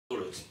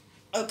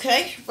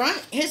Okay,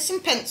 right, here's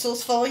some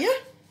pencils for you.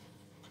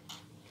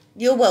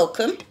 You're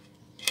welcome.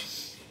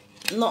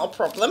 Not a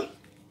problem.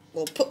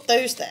 We'll put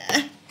those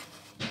there.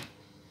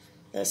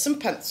 There's some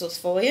pencils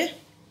for you.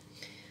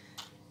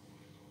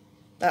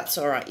 That's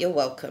all right, you're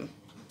welcome.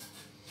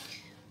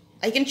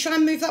 Are you going to try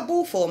and move that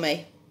ball for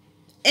me?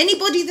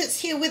 Anybody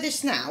that's here with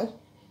us now,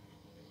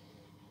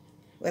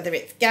 whether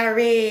it's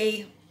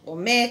Gary or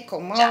Mick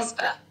or Mark.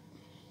 Jasper.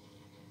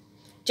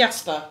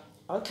 Jasper.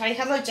 Okay,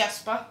 hello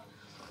Jasper.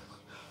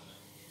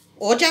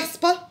 Or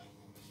Jasper.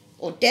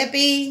 Or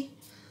Debbie.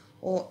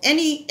 Or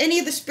any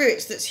of the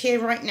spirits that's here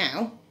right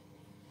now.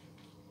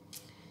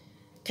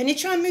 Can you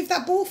try and move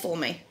that ball for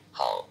me?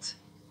 Halt.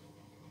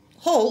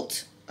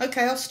 Halt?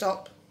 Okay, I'll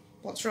stop.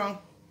 What's wrong?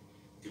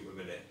 Give him a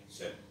minute,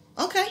 Seb.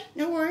 Okay,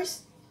 no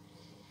worries.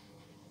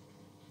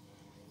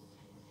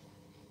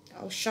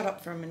 I'll shut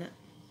up for a minute.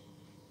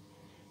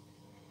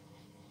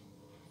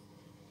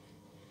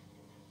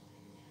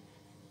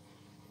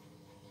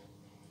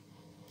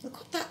 Look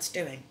what that's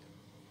doing.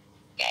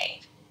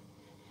 Gave.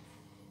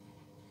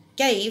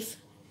 Gave?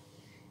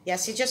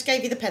 Yes, he just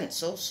gave you the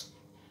pencils.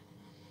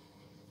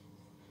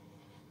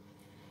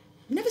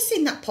 I've never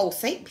seen that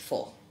pulsate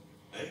before.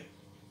 Hey?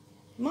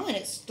 Mine,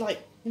 it's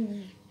like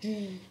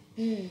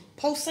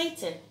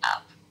pulsating.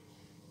 Up.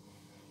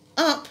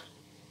 Up?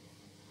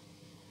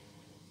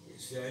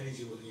 It's the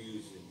energy what you're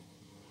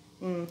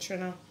using. True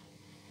enough.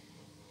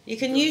 You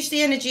can use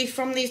the energy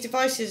from these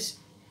devices.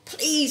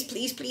 Please,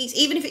 please, please.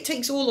 Even if it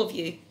takes all of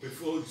you.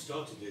 Before we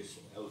started this,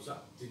 I was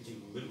up, didn't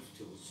even move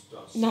till we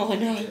started. No, I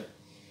know.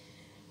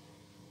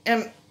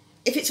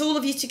 If it's all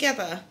of you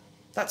together,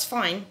 that's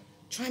fine.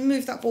 Try and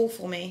move that ball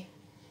for me.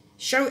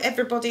 Show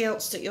everybody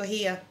else that you're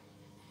here.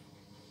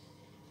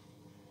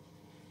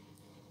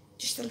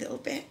 Just a little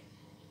bit.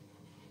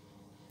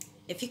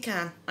 If you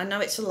can. I know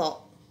it's a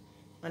lot.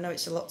 I know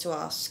it's a lot to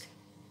ask.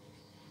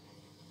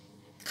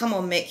 Come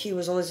on, Mick. He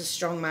was always a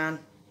strong man.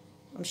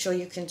 I'm sure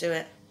you can do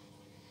it.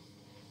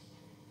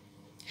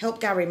 Help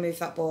Gary move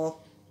that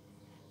ball.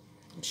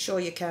 I'm sure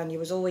you can. You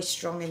was always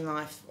strong in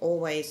life.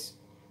 Always.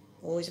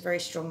 Always a very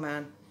strong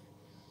man.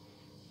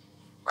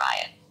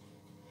 Ryan.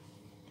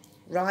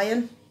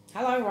 Ryan.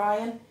 Hello,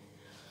 Ryan.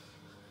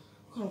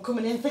 I'm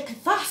coming in thick and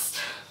fast.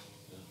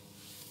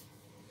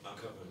 I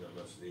can't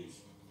remember most of these.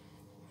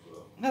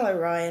 Well, Hello,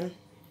 Ryan.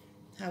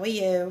 How are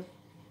you?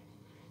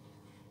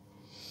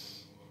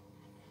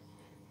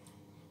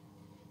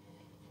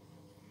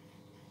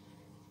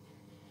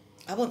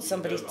 I want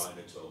somebody do we know to...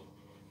 Ryan at all?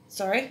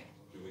 Sorry?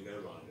 Do we know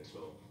Ryan at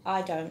all?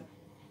 I don't.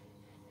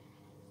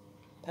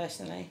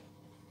 Personally.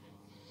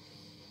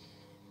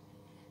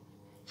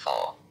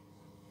 4.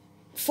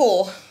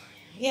 4.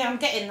 Yeah, I'm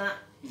getting that.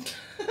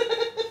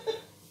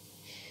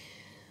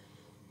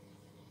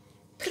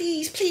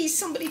 Please, please,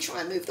 somebody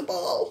try and move the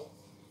ball.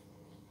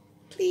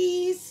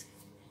 Please.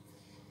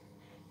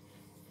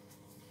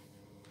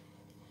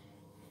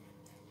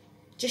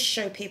 Just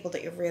show people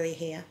that you're really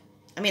here.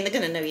 I mean, they're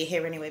going to know you're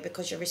here anyway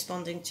because you're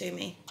responding to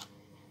me.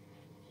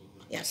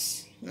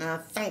 Yes.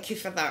 Thank you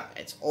for that.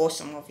 It's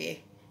awesome of you.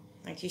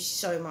 Thank you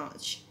so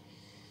much.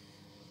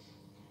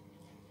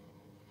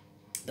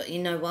 But you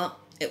know what?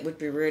 It would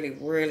be really,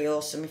 really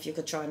awesome if you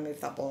could try and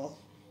move that ball.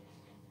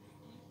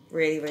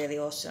 Really, really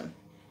awesome.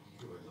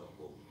 You're in that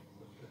ball.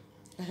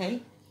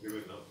 Hey? You're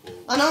in that ball.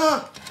 I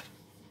know.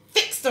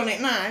 Fixed on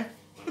it now. I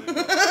know.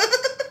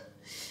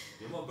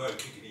 You might better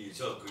kicking it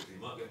yourself because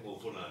you might get more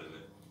fun out of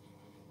it.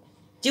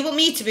 Do you want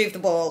me to move the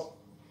ball?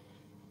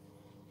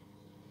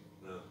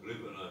 No, leave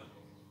it alone.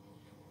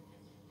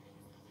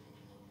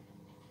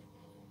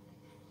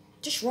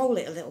 Just roll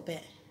it a little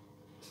bit.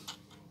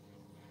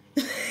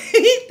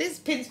 This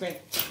pin's going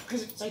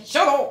because it's like,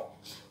 shut up!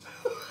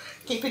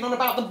 Keeping on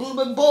about the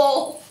blooming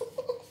ball.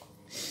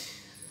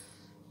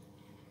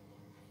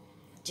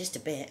 Just a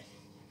bit.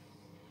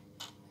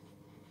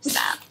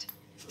 Sand.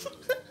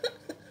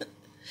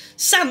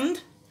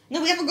 Sand?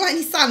 No, we haven't got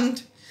any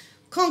sand.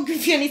 Can't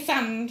give you any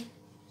sand.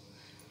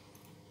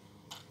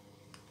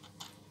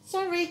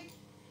 Sorry.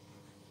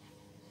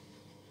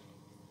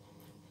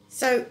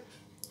 So,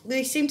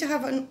 we seem to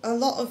have a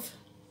lot of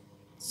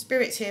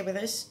spirits here with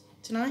us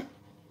tonight.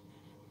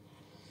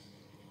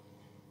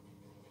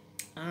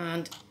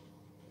 And,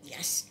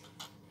 yes,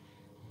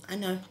 I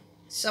know.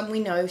 Some we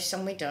know,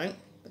 some we don't.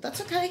 But that's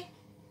okay.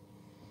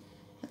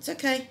 That's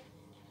okay.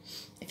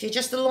 If you're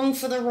just along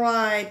for the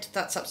ride,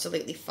 that's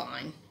absolutely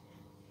fine.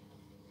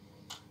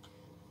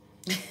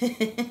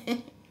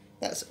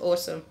 That's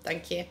awesome.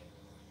 Thank you.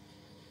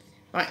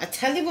 Right, I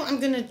tell you what I'm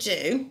going to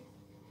do.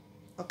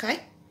 Okay?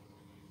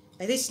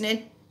 Are you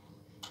listening?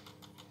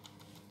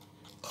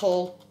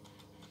 Call.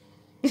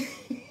 Did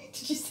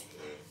you say?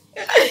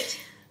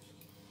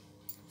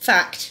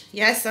 Fact.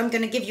 Yes, I'm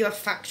going to give you a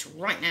fact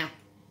right now.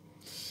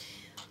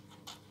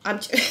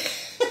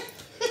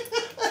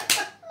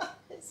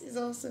 This is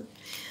awesome.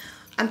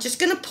 I'm just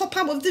going to pop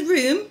out of the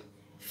room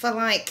for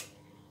like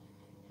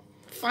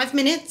 5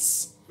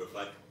 minutes.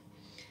 Reflect.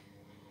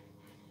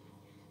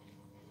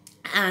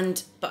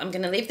 But I'm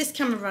going to leave this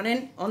camera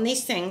running on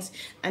these things.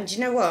 And you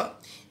know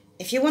what?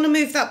 if you want to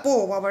move that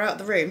ball while we're out of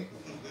the room,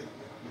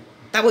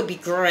 that would be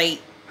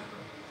great.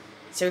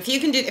 So if you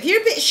can do, if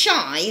you're a bit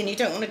shy and you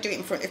don't want to do it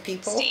in front of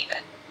people. Stephen.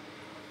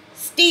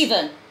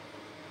 Stephen.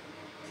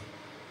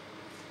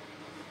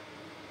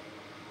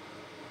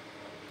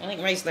 I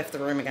think Ray's left the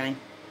room again.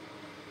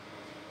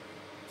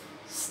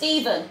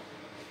 Stephen.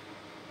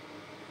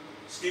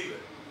 Stephen.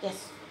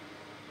 Yes.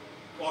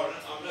 Well,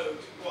 I know.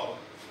 Well,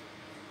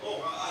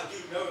 I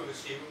do know of a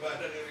Stephen, but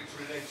I don't know if it's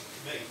related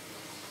to me.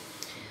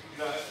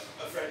 You know,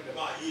 a friend of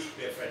mine used to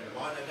be a friend of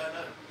mine. I don't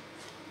know.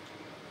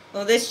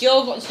 Well,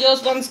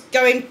 yours one's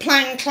going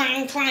clang,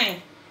 clang,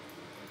 clang.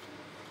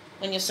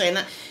 When you're saying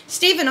that,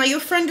 Stephen, are you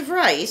a friend of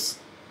Ray's?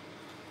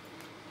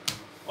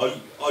 Are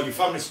you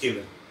family,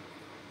 Stephen?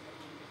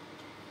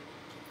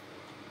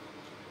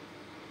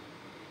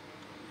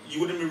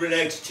 You wouldn't be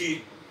related to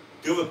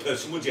the other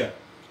person, would you?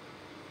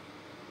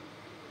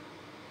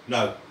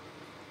 No.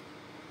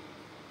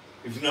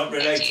 If you're not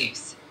related.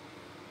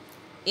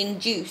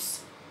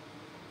 Induce.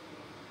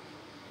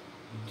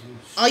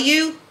 Are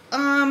you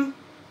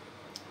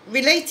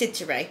related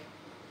to Ray?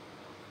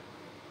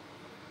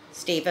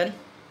 Stephen.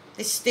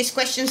 This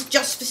question's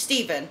just for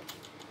Stephen.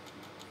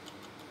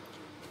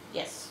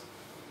 Yes.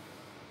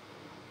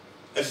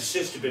 Has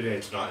your sister been here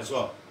tonight as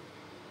well?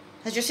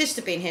 Has your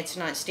sister been here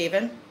tonight,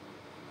 Stephen?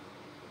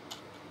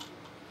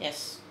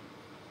 Yes.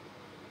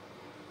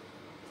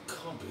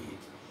 Can't be.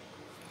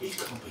 He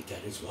can't be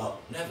dead as well.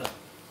 Never.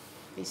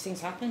 These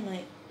things happen,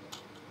 mate.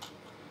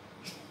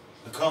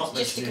 I can't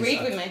Just mention agreed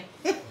his, with me.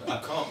 I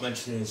can't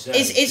mention his name.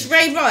 Is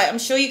Ray right? I'm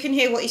sure you can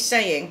hear what he's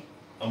saying.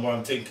 And what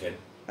I'm thinking.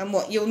 And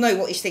what you'll know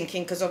what he's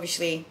thinking, because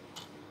obviously...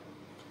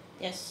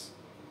 Yes.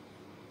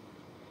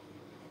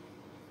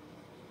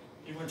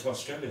 You went to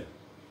Australia.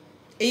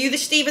 Are you the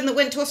Stephen that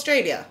went to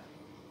Australia?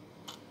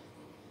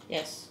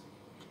 Yes.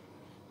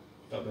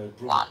 That made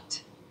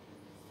Want.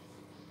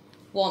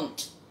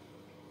 Want.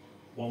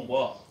 Want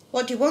what?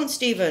 What do you want,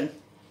 Stephen?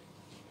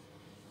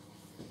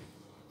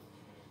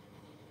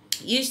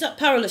 Use that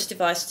powerless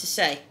device to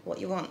say what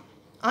you want.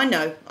 I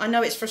know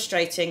it's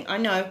frustrating. I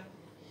know.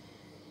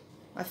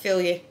 I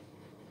feel you.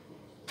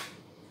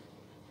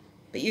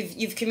 But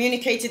you've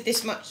communicated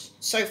this much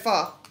so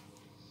far.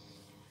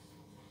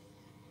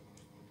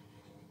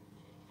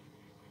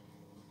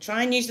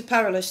 Try and use the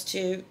powerless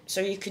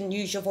so you can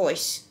use your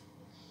voice.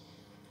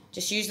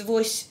 Just use the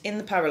voice in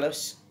the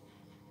powerless.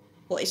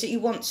 What is it you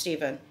want,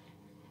 Stephen?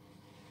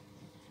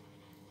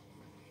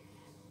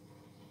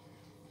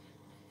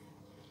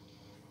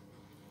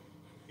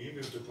 He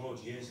moved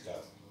abroad years ago.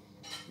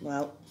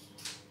 Well.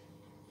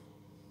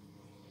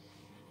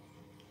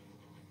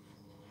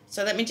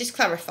 So let me just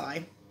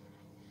clarify.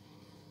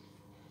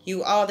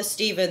 You are the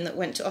Stephen that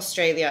went to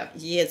Australia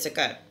years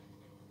ago.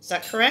 Is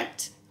that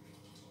correct?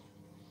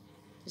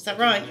 Is that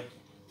right? I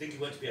think he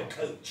went to be a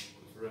coach,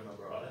 if I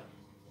remember right.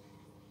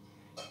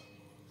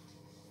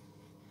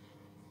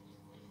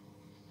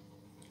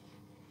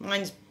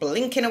 Mine's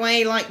blinking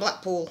away like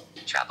Blackpool.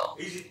 Trouble.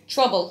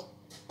 Trouble.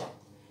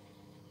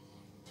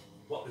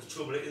 What was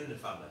trouble in the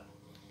family?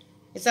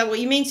 Is that what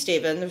you mean,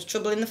 Stephen? There was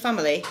trouble in the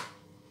family?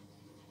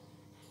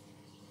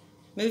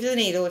 Move the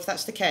needle if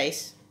that's the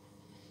case.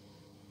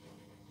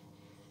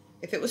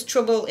 If it was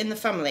trouble in the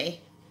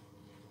family...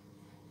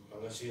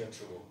 Unless he had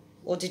trouble.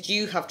 Or did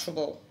you have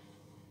trouble?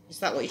 Is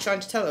that what you're trying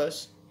to tell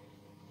us?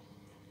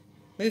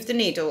 Move the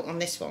needle on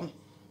this one.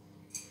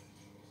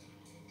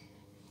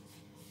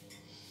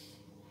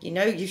 You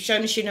know, you've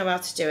shown us you know how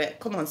to do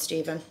it. Come on,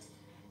 Stephen.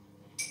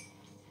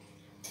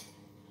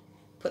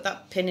 Put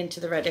that pin into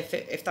the red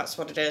if that's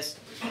what it is.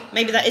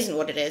 Maybe that isn't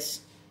what it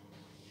is.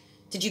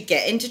 Did you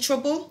get into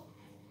trouble?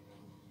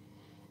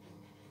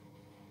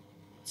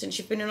 Since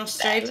you've been in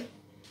Australia?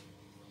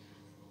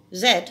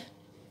 Zed?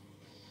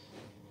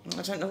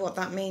 I don't know what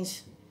that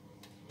means.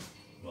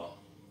 What?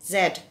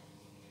 Zed.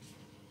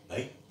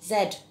 Hey?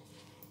 Zed.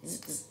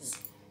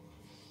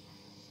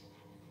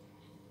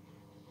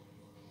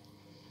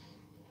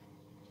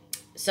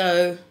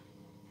 So,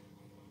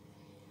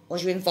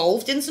 was you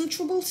involved in some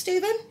trouble,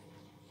 Stephen?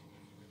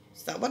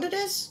 Is that what it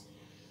is?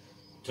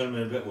 Tell him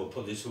in a bit, we'll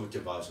put this other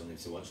device on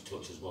if they want to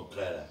touch us more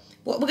clearly.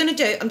 What we're going to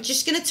do, I'm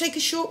just going to take a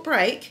short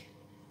break,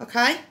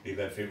 okay? Leave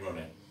everything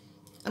running.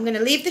 I'm going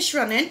to leave this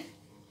running.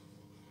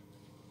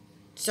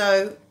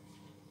 So,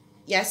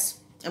 yes,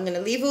 I'm going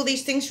to leave all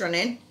these things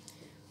running.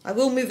 I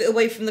will move it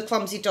away from the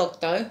clumsy dog,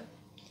 though,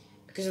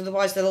 because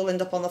otherwise they'll all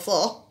end up on the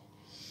floor.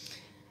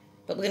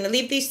 But we're going to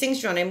leave these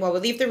things running while we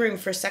leave the room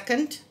for a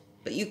second.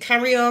 But you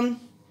carry on.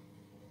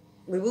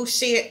 We will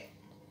see it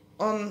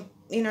on,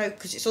 you know,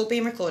 because it's all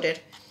being recorded.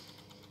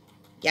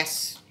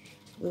 Yes,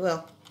 we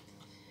will.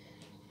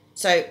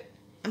 So,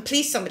 and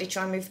please somebody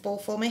try and move the ball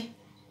for me.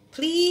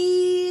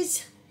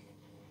 Please.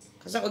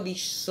 Because that would be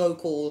so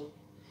cool.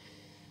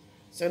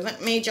 So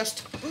let me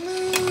just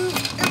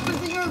move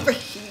everything over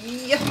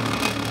here.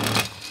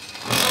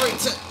 Sorry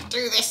to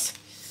do this.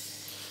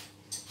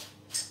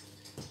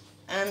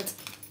 And,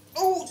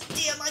 oh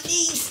dear, my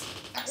knees.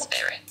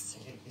 Spirits.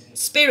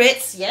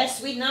 Spirits,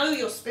 yes, we know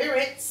your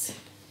spirits.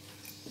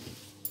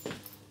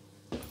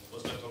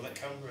 What's that on that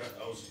camera?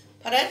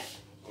 Pardon?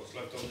 What's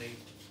left on the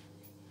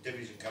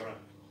television camera?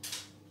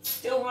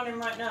 Still running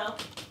right now.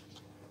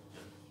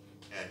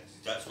 Yeah,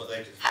 that's what they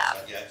just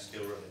said. Yeah, it's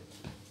still running.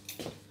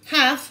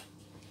 Have.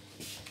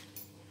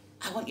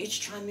 I want you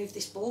to try and move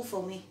this ball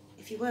for me,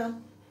 if you will.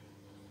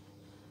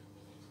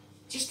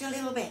 Just a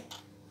little bit.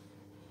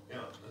 Yeah,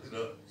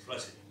 no, it's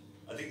massive.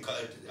 I don't think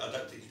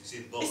you can see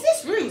the ball. Is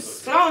this room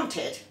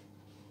slanted?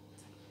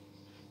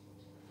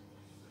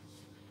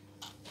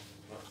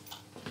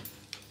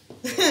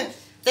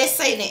 They're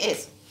saying it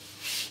is.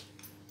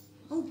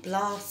 Oh,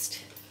 blast.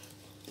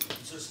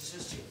 So it's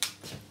assisting.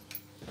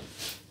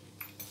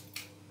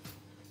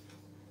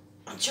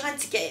 I'm trying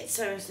to get it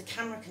so as the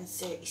camera can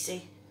see it, you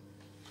see.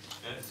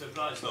 Yeah, it's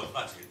not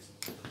flat.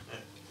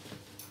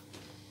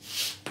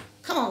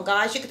 Come on,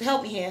 guys, you could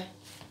help me here.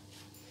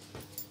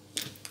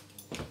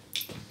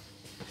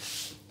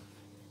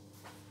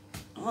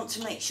 I want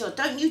to make sure.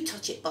 Don't you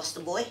touch it,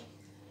 Buster boy.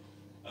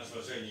 That's what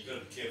I'm saying, you've got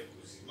to be careful.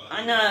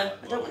 I know.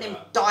 I don't want him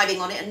diving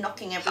on it and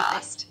knocking everything.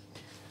 Fast.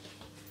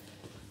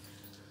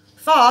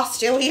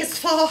 Fast? Oh, he is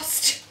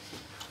fast.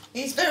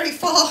 He's very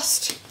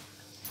fast.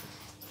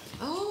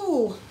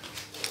 Oh.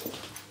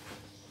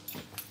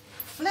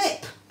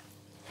 Flip.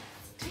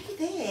 Stay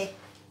there.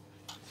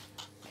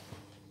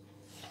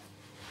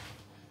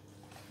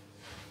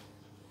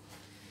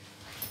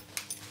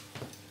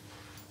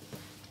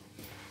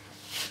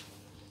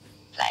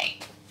 Play.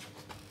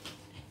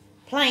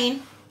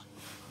 Plane.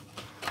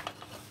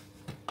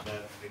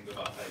 Think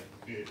about that.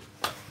 Good.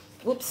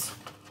 Whoops.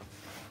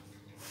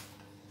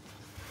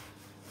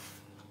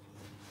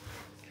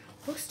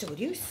 Buster, would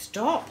you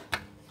stop?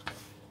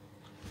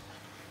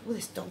 Oh,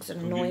 this dog's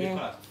annoying.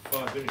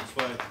 5 minutes,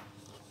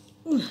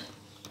 fine.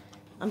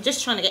 I'm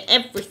just trying to get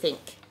everything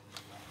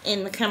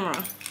in the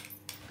camera.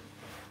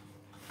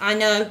 I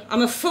know,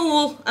 I'm a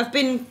fool. I've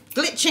been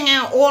glitching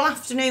out all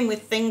afternoon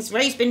with things.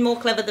 Ray's been more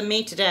clever than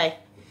me today.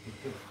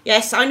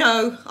 Yes, I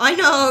know. I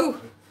know.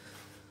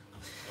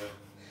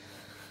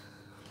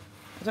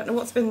 I don't know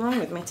what's been wrong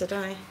with me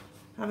today.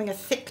 I'm having a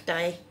thick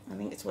day. I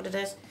think it's what it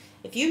is.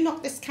 If you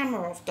knock this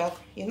camera off, dog,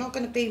 you're not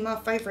going to be my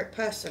favourite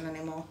person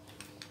anymore.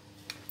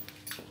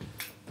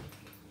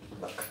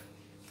 Look,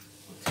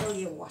 I'll tell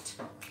you what.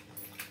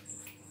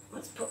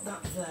 Let's put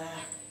that there.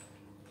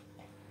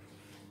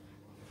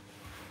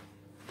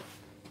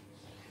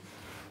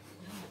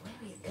 Oh, where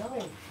are you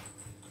going?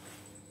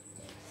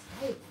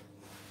 Stay.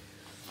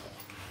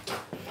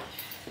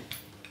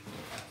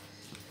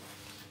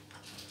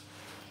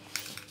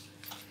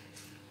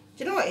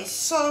 Do you know what? It's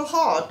so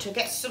hard to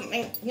get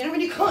something, you know when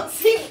you can't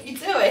see what you're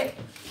doing?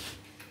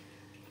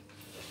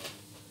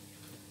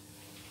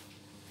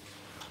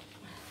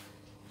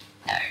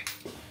 No.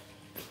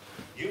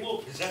 You're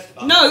more possessed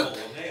about No. the ball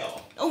than they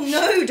are. Oh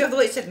no, I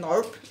thought it said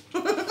nope. I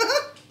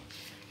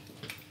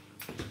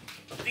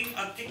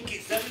think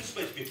it's them who's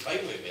supposed to be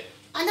playing with it.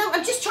 I know,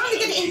 I'm just trying to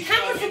get it in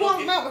camera for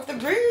one out of the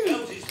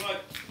room. It's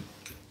like,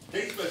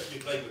 they're supposed to be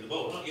playing with the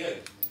ball, not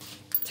you.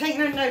 Take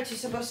no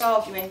notice of us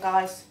arguing,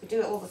 guys. We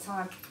do it all the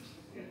time.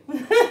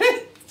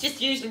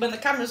 Just usually when the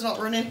camera's not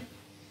running.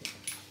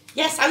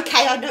 Yes,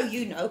 okay, I know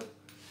you know.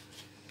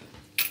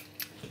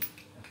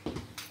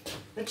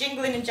 The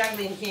jingling and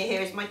jangling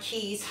here is my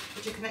keys,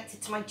 which are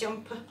connected to my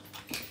jumper.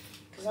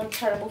 Because I'm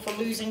terrible for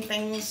losing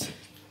things.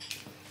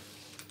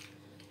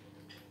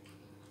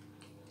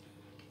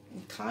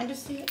 You can kind of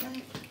see it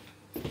now.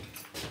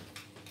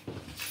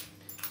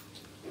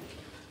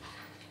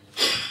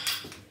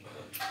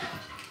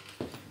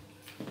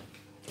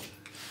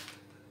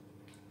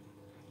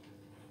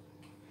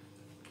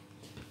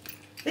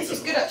 This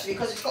is good actually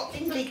because it's got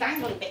dingly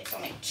dangly bits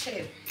on it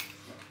too.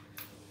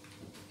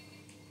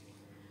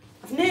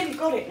 I've nearly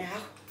got it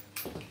now.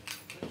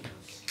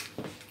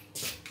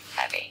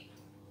 Heavy.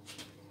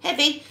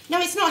 Heavy? No,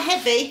 it's not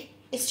heavy.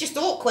 It's just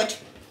awkward.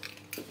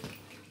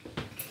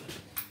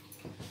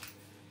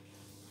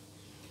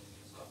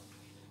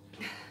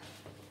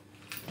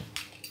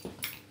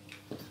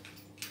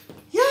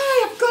 Yay,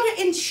 I've got it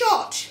in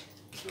shot.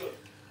 Good.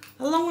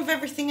 Along with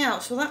everything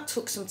else. Well, that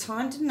took some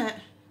time, didn't it?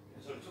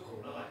 So it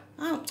took all night.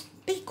 Oh,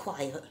 be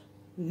quiet.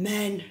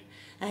 Men.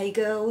 Hey,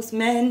 girls,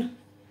 men.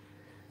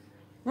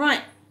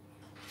 Right.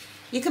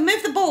 You can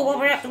move the ball while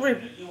we're at the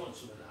room. You want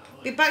some of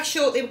that, Be back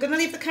shortly. We're going to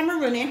leave the camera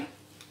running.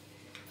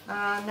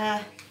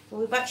 And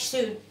we'll be back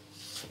soon.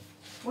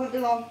 Won't be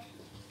long.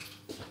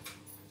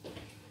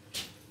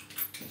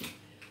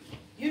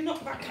 You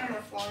knock that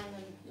camera flying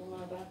and you'll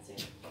know about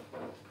it.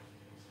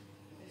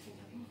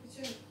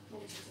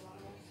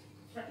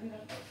 Threatening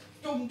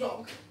a dumb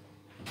dog.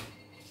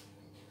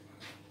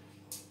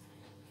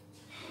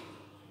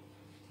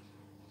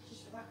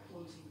 Just for that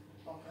clumsy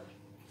bugger.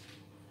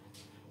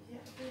 Yeah, I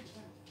do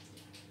that.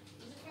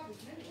 There's a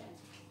cabbage anyway.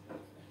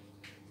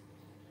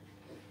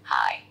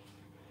 High.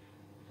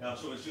 Now,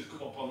 so it's just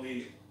come up on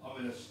the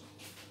ominous.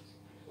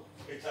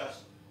 It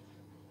has.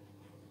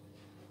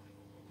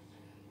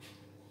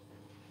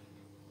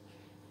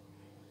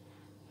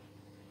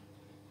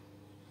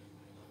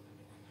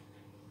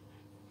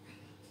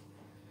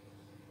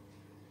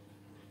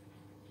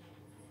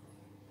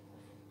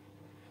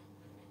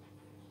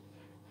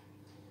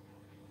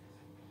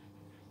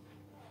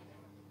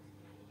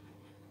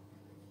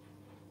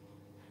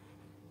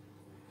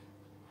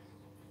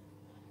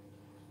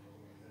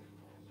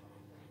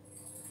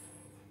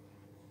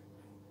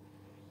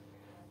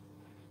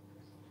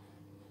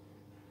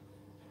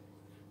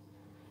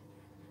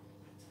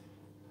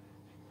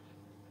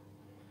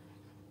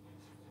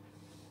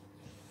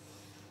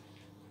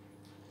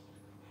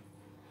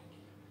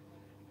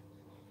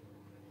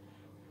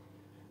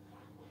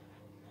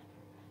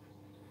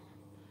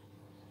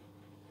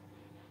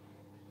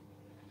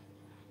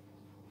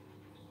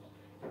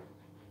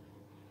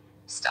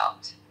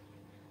 Stopped.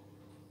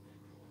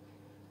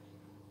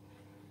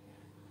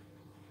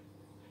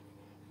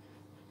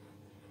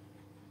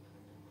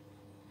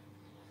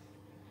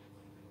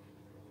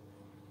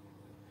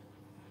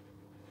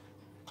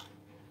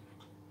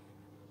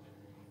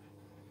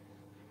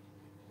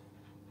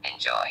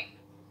 Enjoy.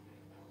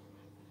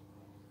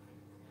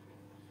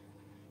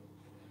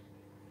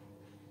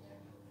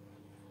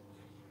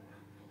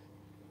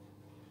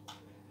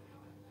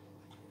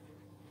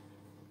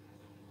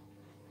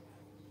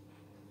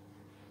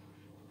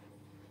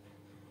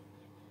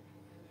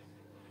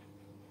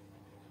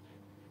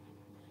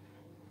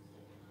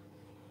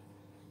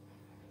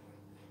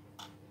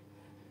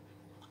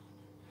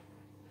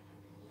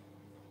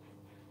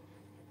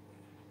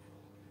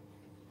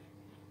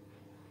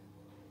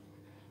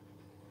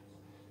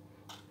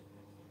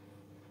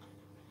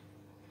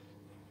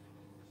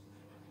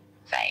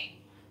 Fade.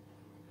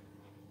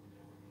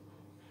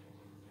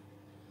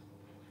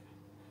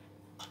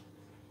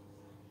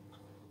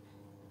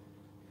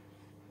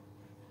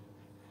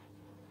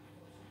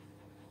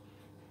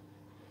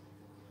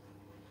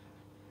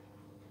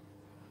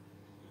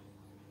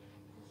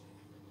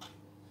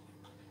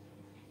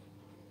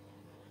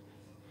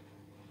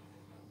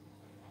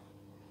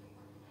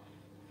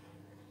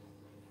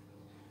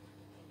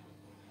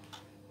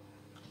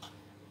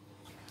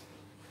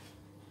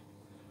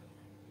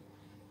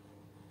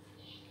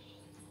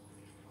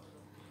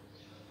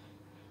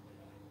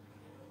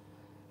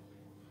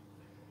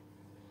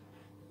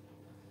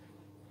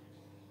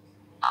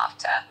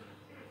 After.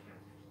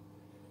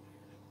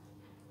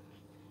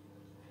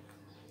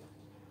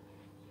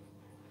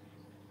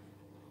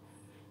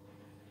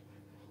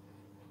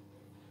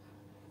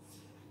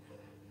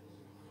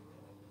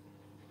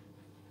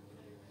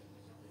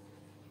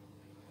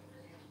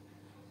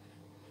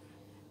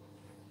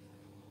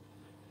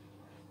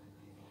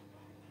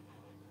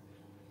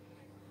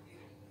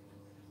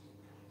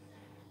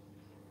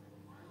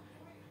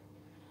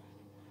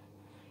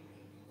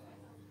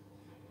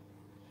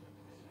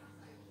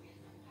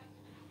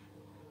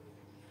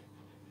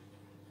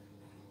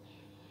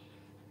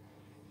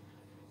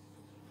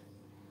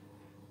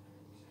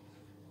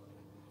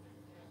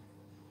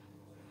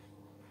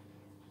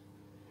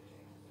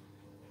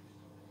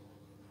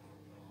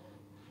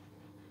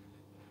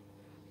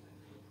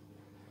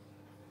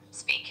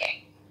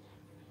 Speaking.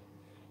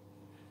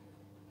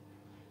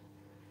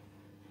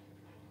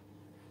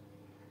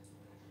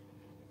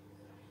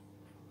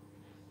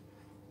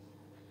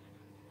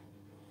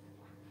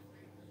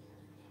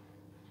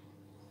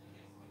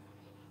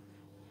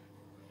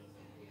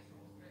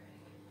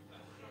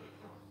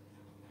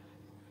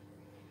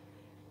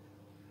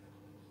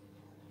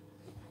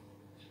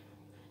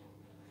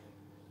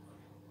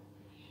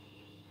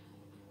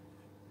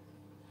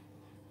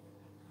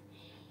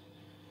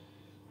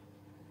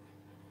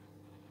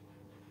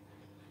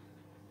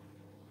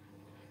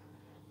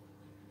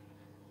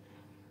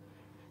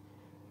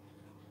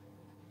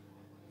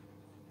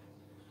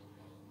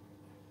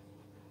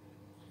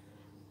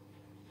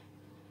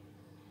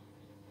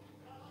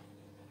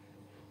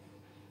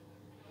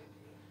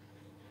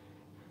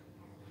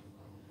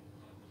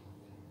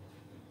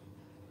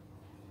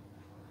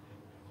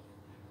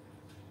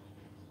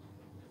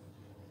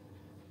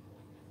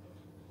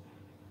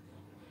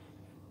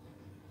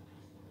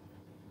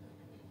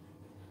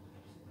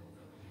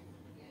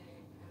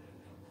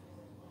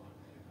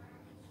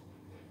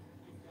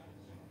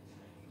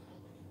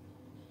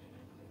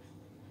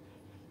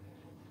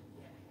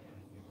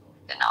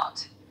 The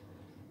knot.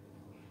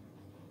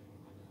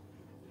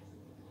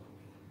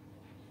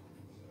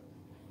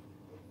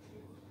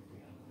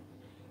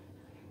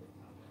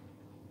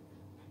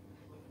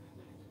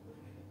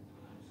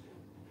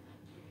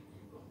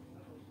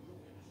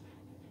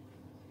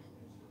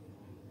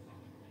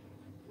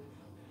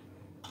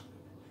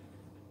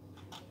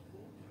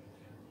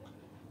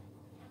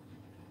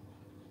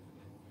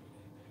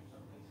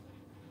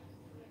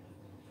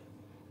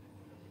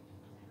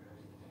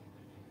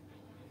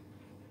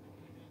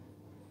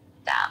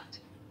 Damned.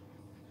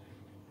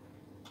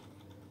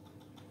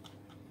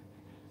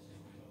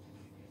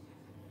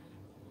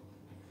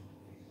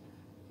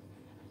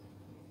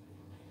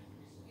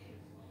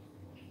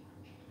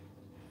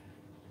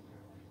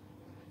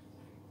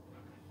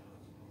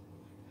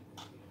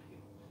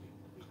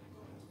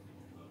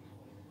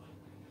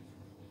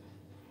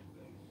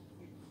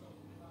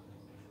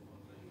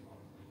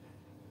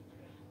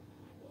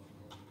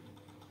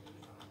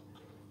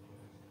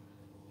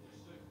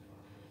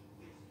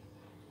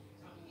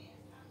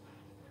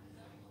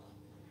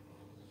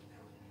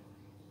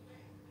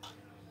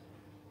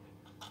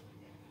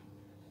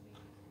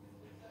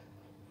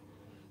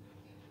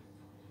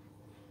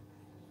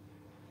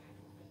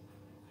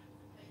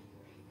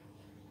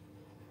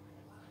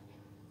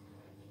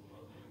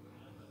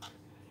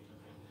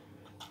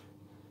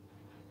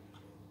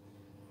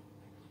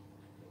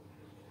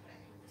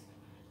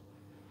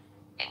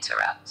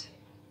 Interrupt.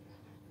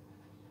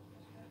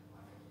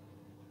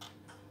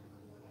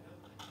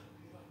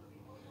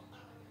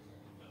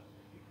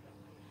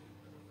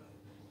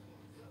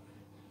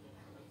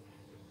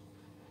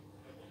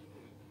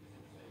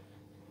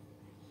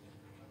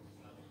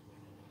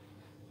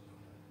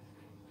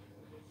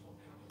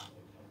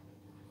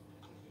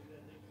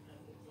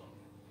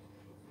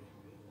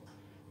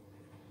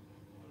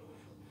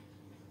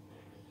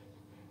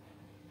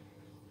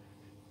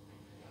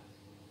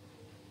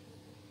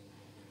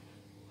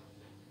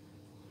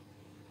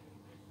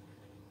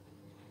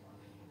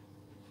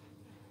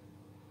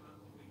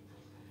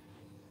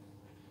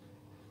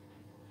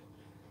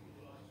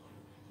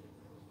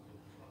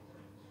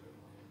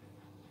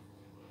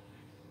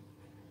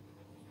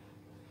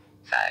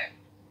 info.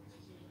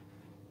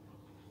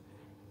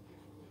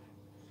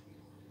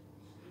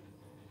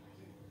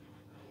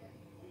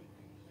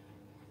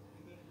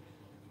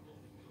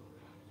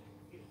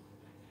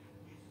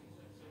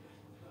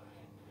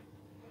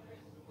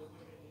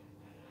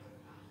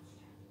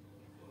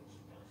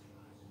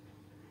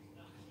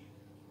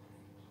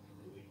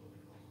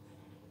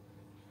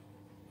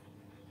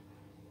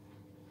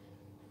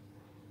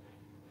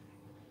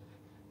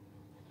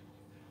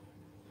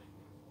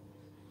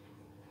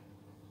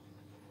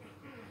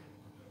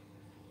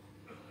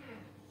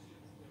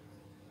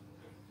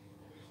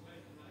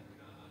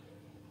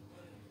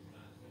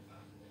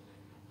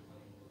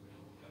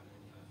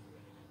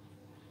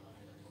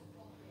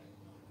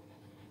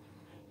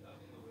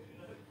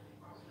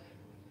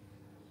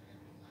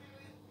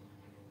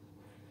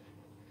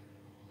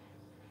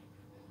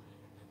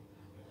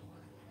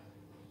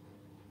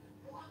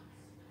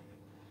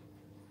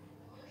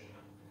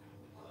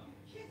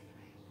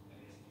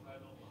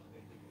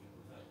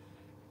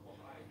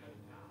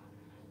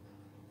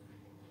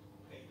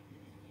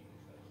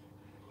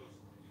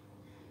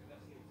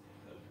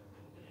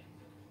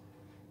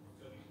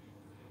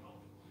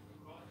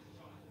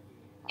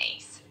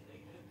 Niece.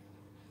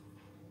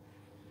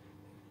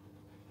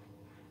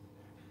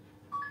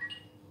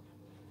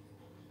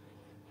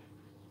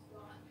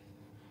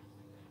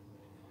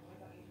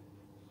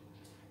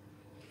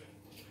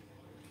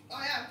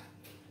 I am.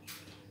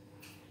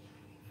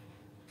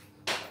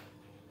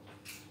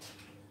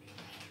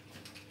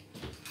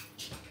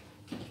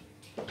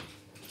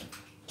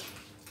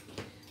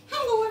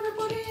 Hello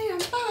everybody, I'm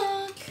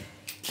back.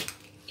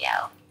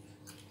 Yell.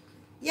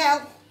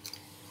 Yell.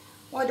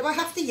 Why do I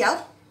have to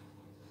yell?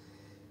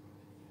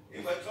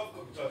 You went off a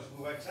couple of times and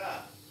we went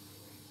out.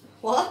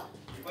 What?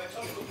 You went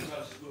off a couple of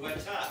times and we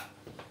went out.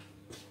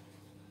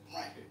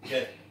 Right.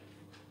 Yeah.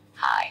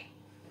 Hi.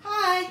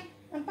 Hi,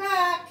 I'm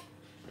back.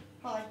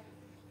 Hi.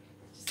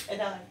 Just said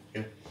hi.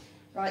 Yeah.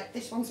 Right,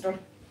 this one's done.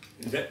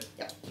 Is it?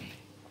 Yep.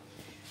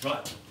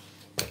 Right.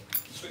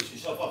 Switch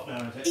yourself off now,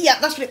 isn't it? Yeah,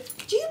 that's it.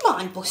 Do you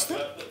mind, Buster?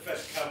 Put the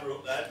first camera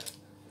up there.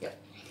 Yep.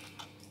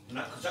 And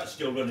that, because that's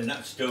still running,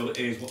 that still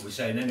is what we're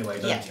saying anyway,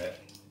 don't Yeah. it?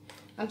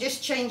 I'm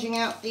just changing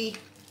out the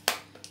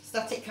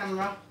static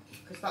camera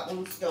because that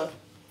one's done.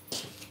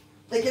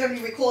 They can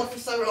only record for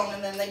so long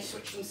and then they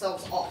switch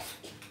themselves off.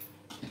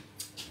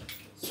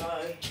 So,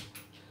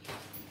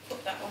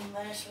 put that on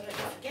there so I don't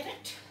forget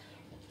it.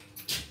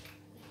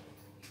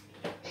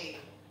 There.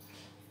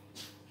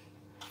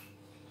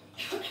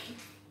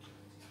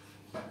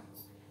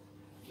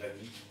 Then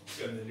you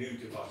show the new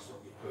device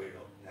what you're putting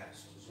up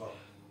next as well.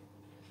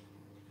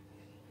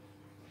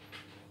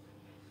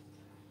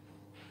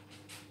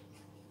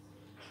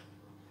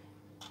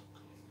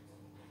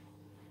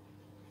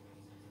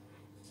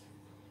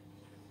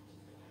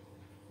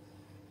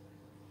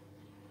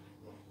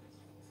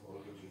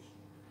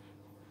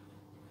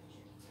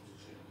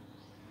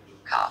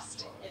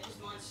 Cast. Yeah,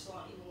 just mine's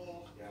slightly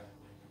more. Yeah.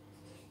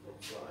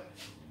 Looks like.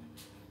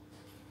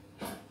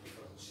 If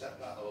I can set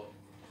that up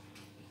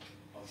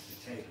off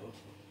the table.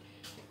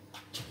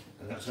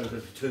 And that's over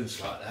the turns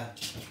like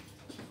that.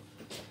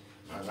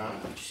 Like that.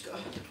 I've just got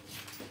to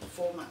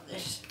format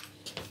this.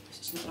 'Cause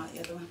it's not like the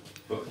other one.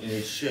 But you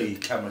need to show your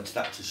camera to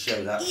that to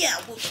show that. Yeah,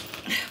 well,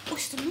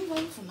 Buster, move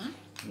over, man.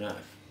 No.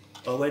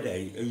 Oh wait there,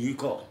 have you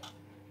got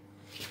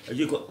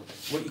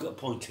what you got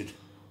pointed?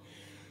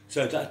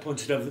 So that's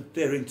pointed over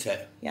there, isn't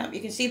it? Yeah, you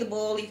can see the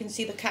ball, you can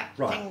see the cap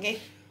Right. thingy.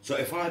 So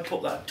if I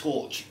put that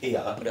torch here,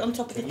 Put it on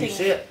top of the can thing. you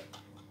see it?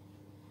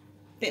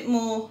 Bit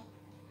more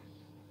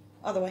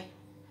other way.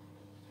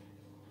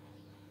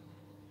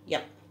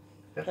 Yep.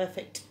 Yeah.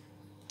 Perfect.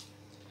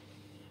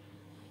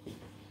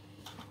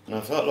 And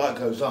if that light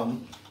goes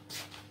on,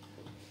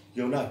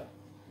 you'll know.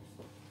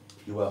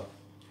 You will.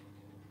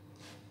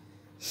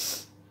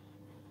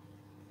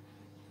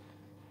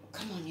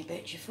 Come on, you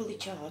bitch, you're fully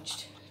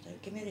charged.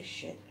 Don't give me this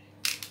shit.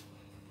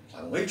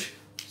 Language.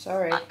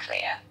 Sorry.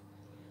 Unclear.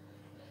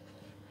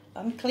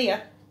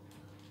 Unclear.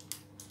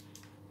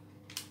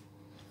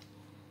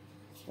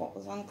 What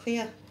was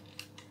unclear?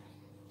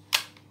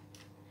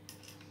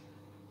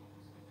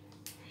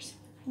 Where's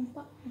the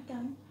button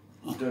down?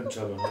 Don't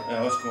tell me.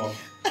 Yeah, let's come on.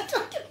 I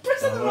keep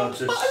pressing the Oh, wrong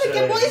that's a button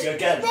again. What is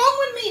again. wrong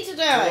with me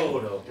today? Oh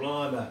no,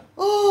 blimey.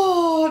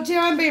 Oh dear,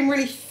 I'm being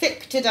really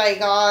thick today,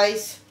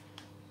 guys.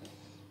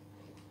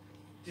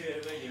 Dear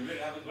me, you really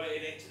haven't got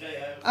in it today,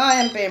 have you? I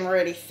am being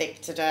really thick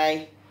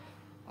today.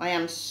 I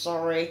am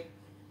sorry.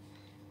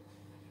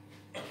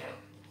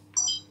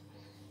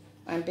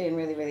 I'm being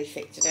really, really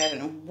thick today. I don't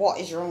know what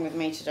is wrong with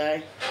me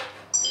today.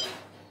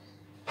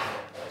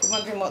 If you're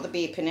wondering what the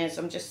beeping is,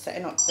 I'm just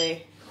setting up the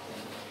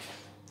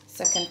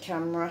second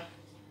camera.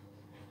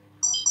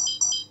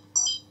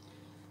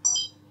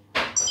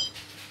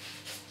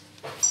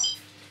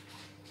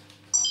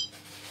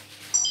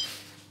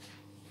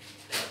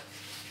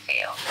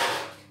 Feel.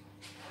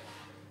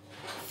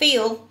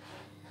 Feel?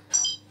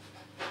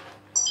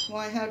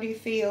 Why, how do you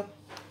feel?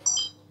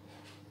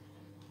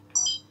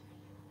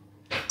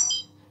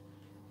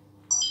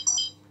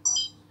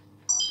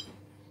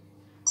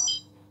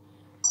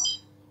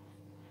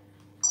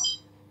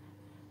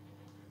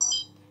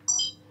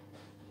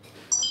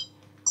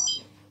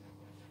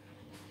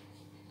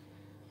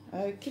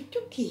 Okie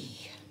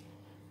dokie.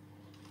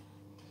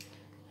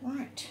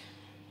 Right.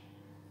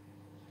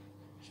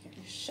 Let's get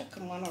the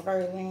second one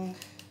rolling.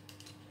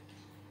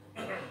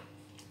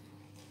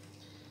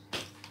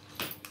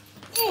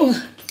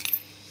 Oh.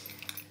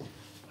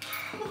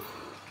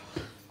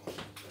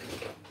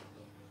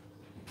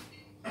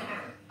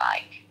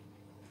 Bike.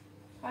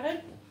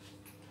 Pardon?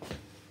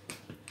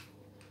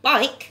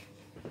 Bike?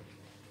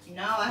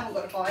 No, I haven't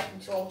got a bike. I'm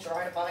too old to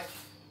ride a bike.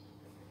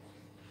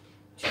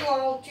 Too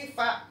old, too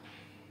fat.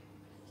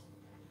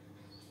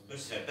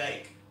 What's that,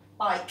 bake?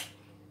 Bike.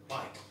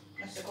 Bike.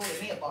 Unless they're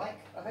calling me a bike.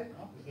 I hope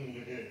not.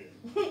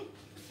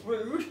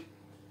 Rude.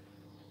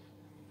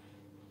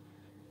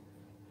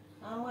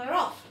 And we're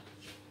off.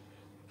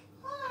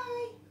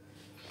 Hi.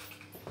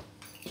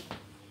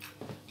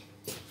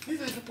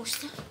 Move over,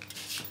 Buster.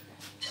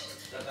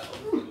 That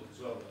one as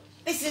well.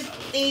 This is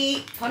the...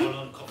 One Pardon?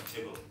 on the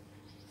coffee table.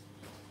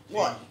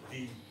 What?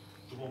 The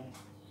one.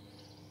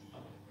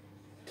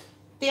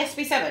 The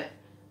SB7?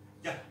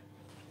 Yeah.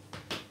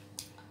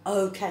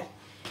 Okay.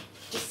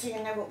 Just so you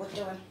know what we're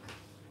doing.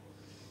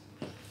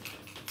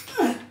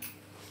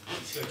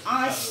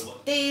 I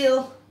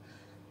still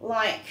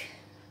like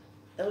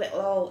the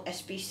little old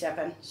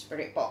SB7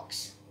 spirit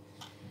box.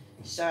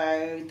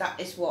 So that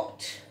is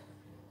what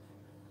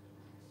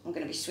I'm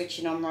going to be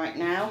switching on right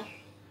now.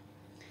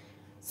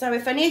 So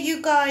if any of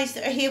you guys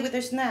that are here with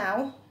us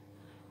now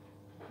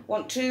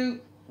want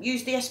to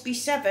use the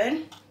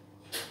SB7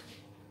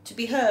 to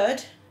be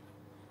heard,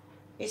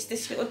 it's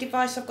this little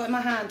device I've got in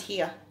my hand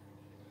here.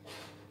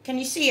 Can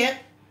you see it?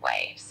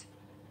 Waves.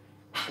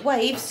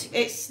 Waves,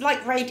 it's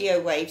like radio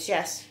waves,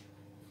 yes.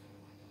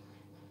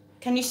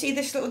 Can you see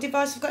this little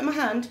device I've got in my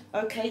hand?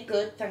 Okay,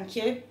 good, thank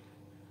you.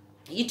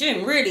 You're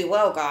doing really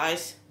well,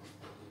 guys.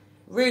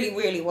 Really,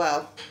 really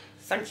well.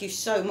 Thank you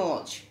so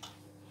much.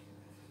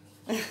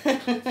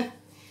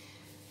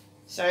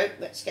 So,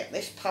 let's get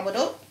this powered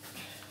up.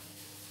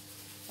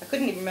 I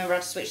couldn't even remember how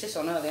to switch this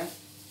on earlier.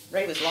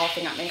 Ray was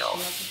laughing at me.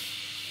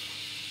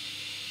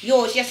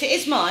 Yours, yes, it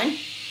is mine.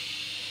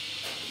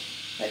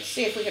 Let's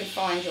see if we can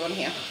find you on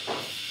here.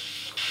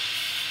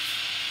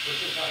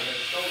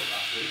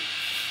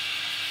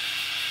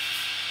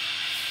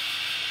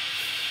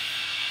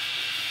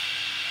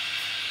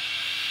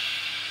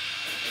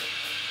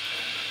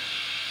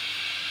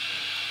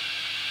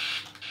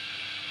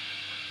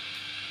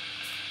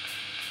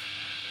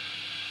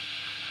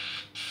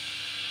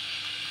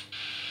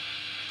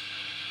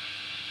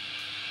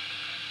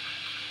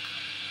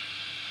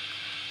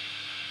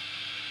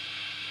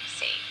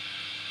 C.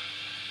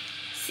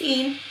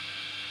 Scene.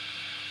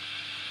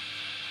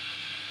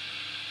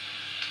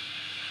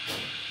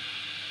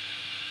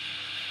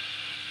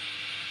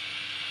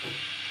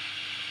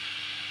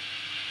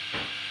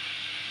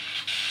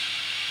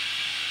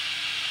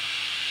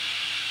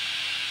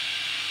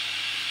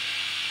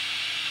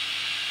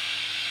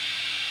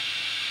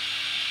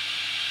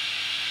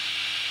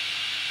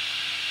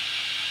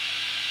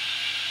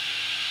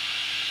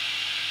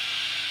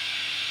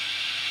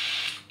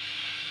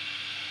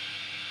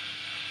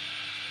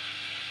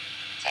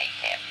 Take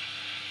him.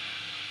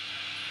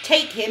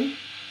 Take him.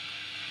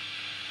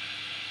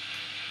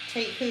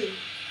 Take who?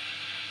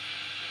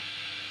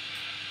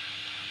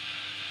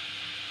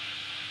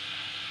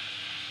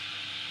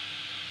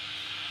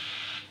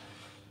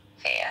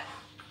 Fear.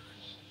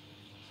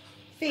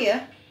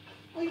 Fear?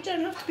 Well, you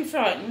don't have to be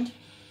frightened.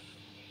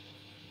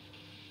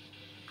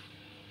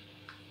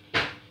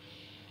 Why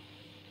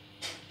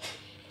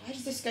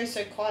does this go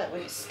so quiet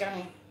when it's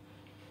scanning?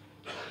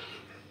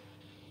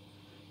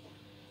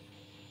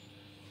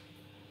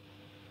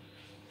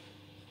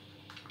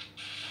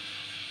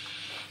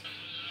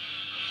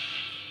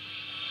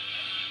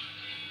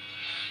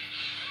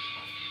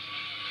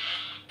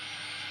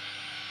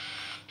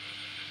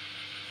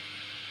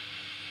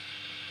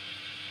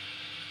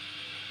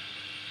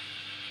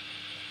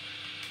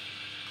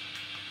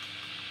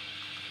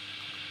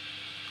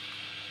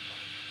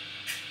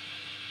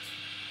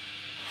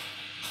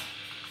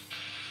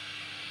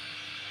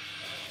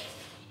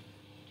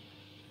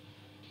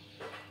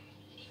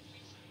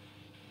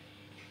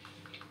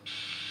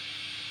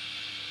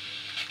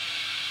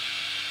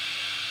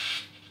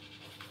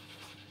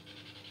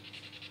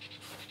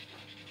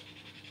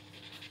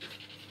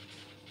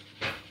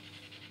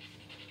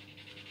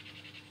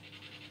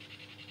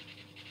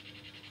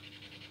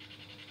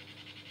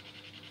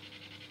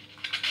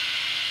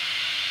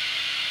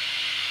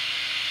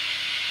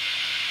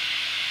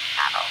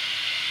 Panel.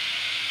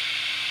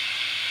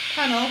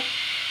 Panel.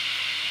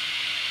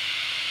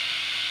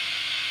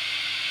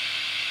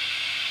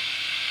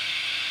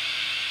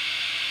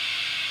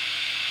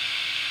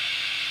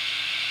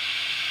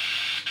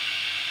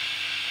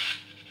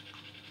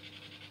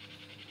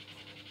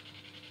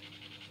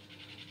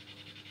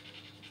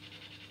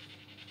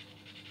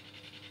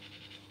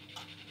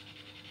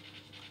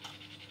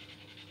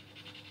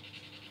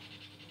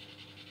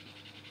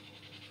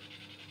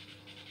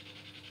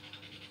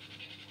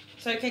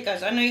 So, okay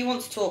guys, I know you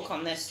want to talk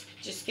on this.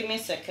 Just give me a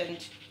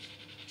second.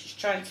 Just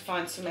trying to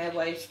find some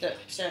airwaves that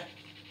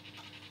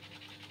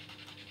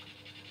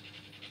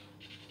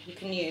you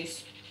can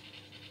use.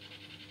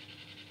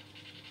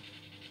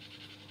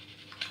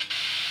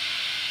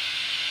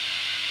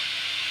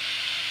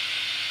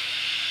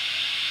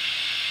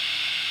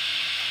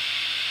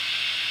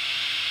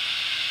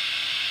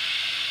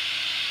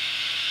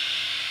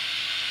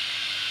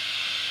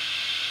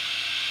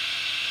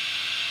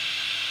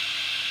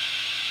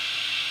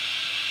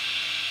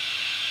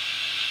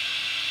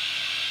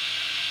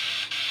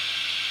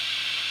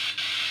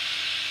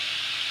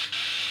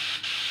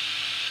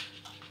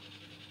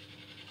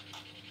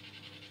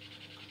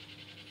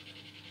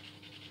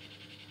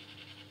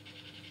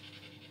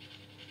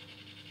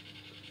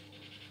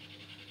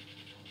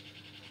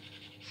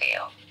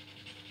 Feel.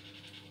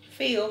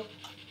 Feel.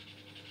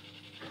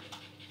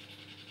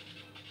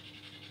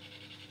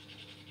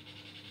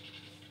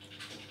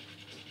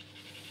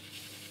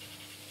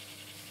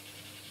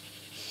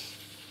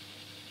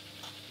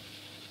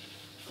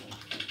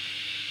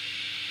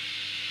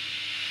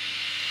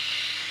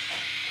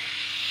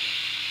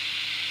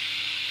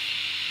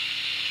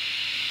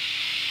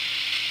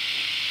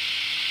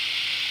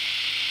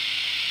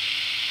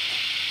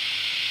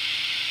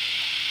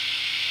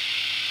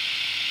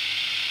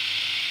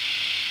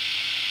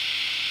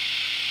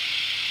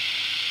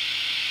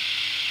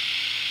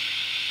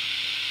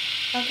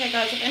 Okay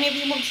guys, if any of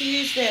you want to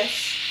use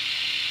this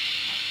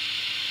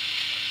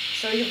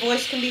so your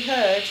voice can be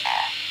heard,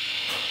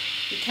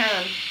 you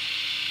can.